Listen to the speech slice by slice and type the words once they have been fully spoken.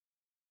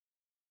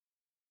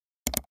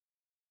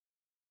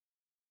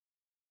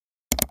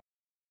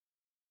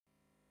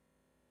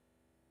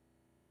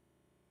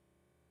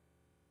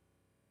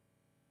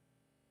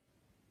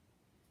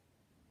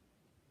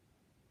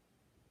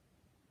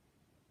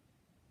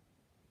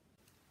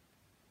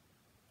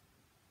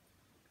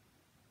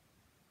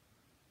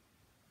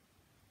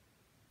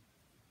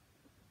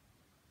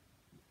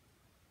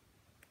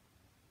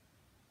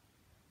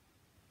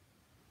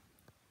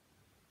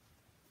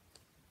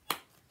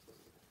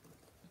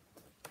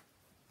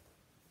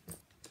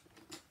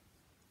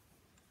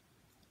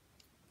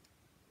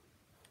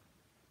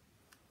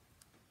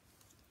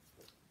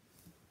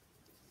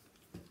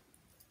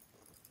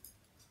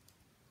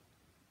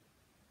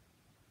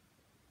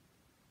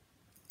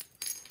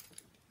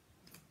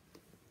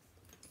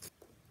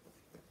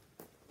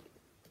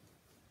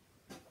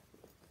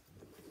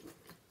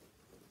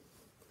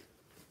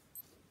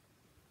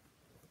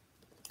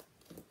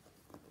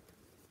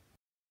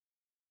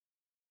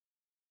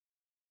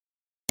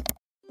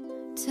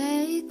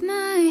Take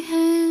my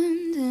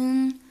hand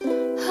and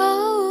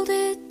hold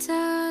it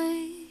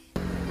tight.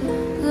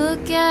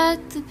 Look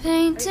at the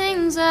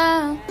paintings,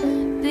 I'll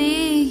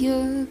be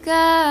your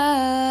guide.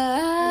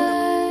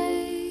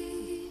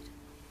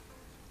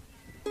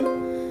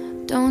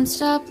 Don't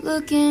stop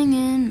looking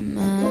in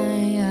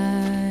my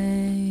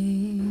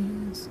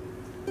eyes.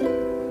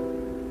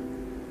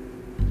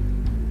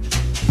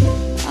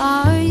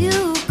 Are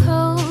you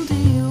cold? Do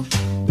you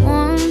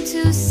want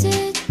to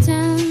sit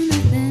down?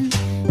 I've been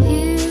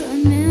here a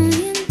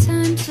million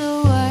times,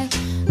 so I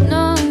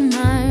know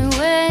my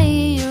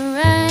way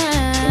around.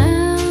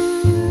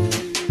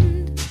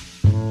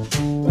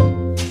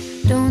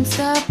 Don't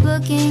stop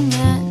looking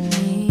at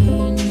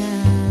me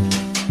now.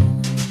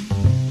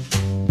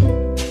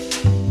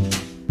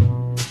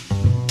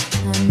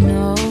 I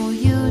know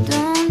you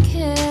don't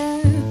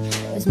care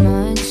as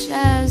much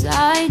as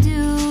I do,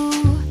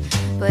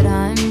 but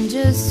I'm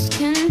just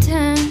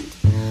content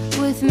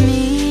with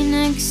me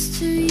next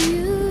to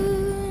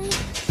you.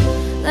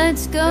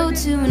 Let's go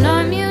to an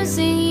art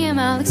museum,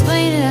 I'll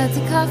explain it at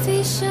the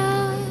coffee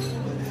shop.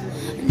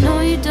 I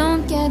know you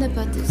don't get it,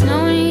 but there's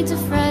no need to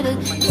fret it.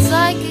 It's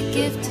like a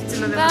gift, it's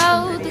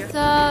about the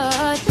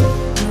thought.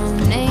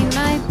 Monet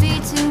might be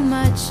too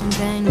much and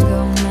Van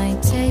Gogh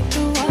might take a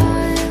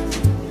while.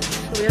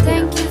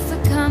 Thank you for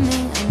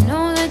coming, I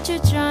know that you're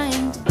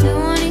trying to do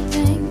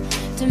anything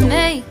to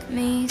make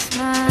me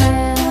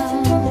smile.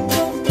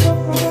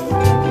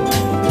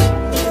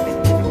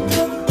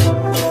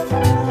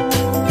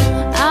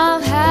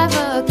 I'll have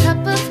a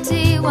cup of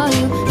tea while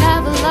you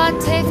have a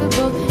latte for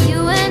both you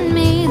and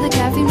me. The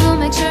caffeine will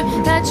make sure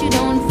that you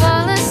don't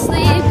fall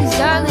asleep, 'cause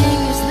darling,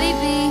 your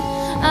sleepy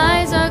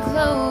eyes are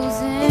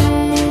closing.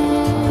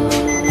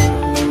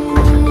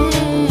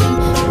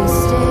 Please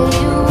stay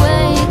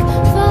awake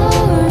for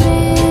me.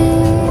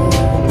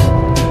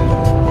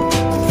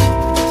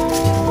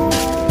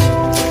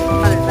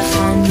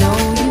 I know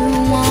you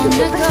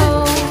wanna go,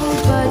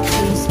 but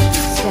please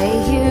stay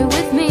here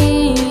with me.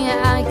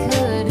 I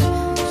could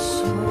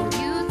show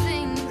you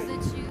things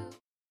that you...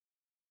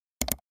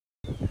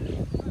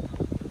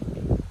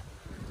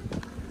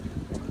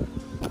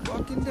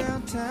 Walking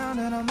downtown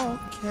and I'm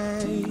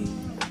okay.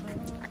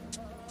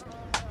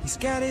 He's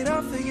got it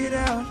all figured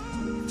out,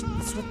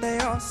 that's what they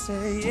all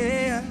say,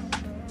 yeah.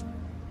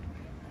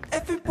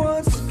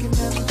 Everyone's looking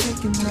at me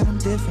thinking that I'm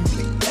different.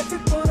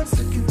 Everyone's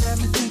looking at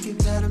me thinking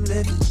that I'm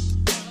living,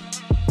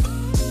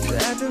 but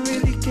I don't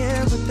really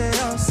care what they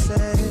all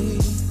say.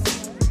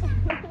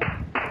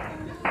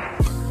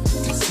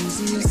 It's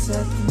easier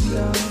said than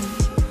done.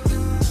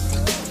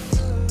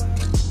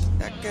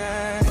 That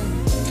guy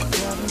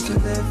promised to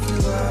live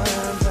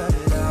everyone, but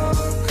it all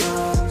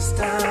comes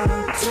down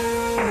to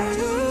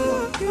you.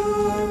 You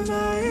are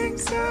my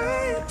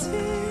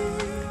anxiety.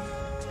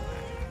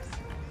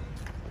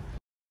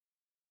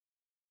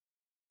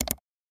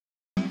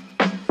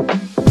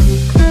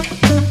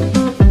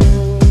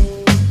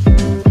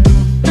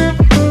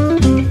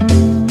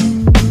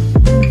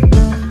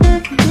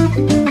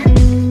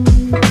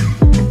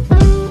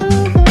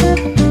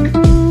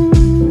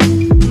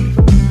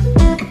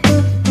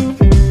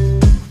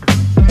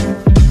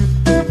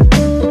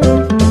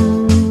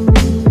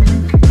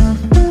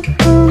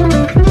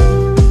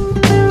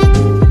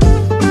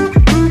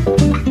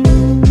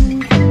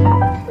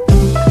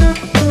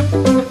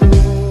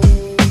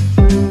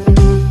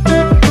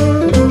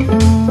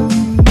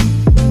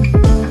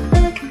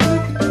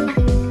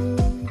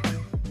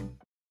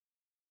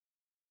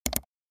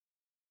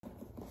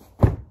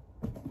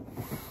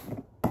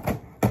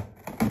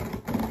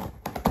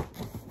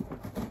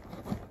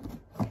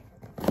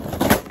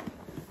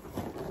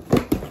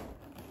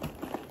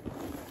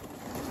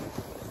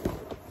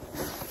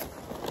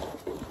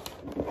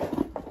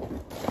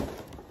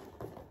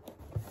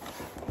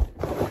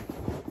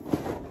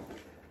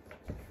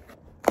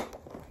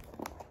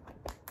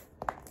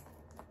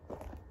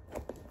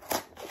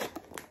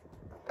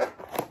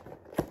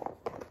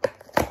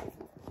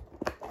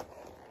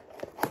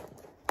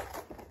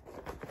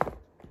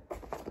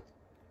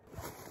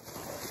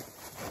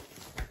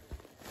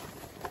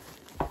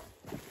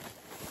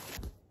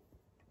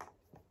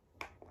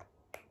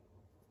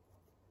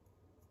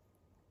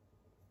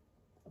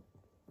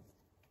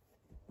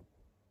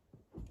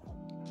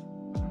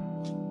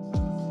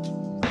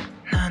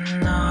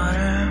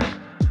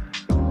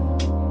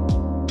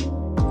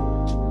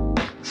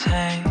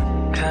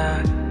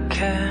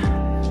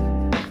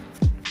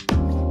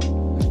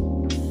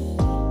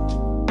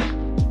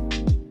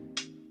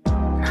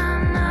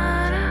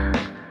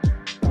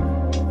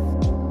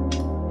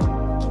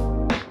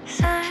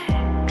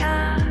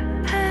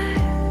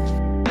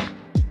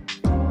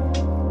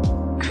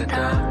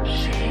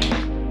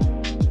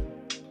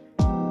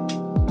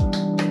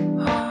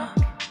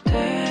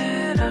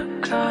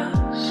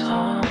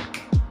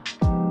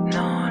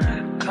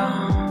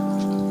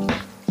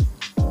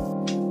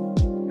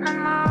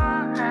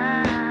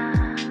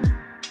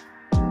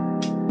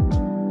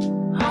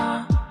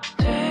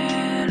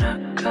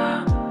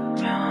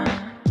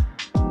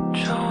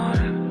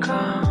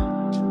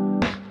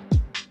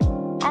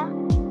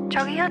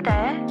 해도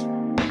돼?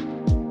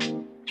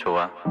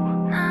 좋아.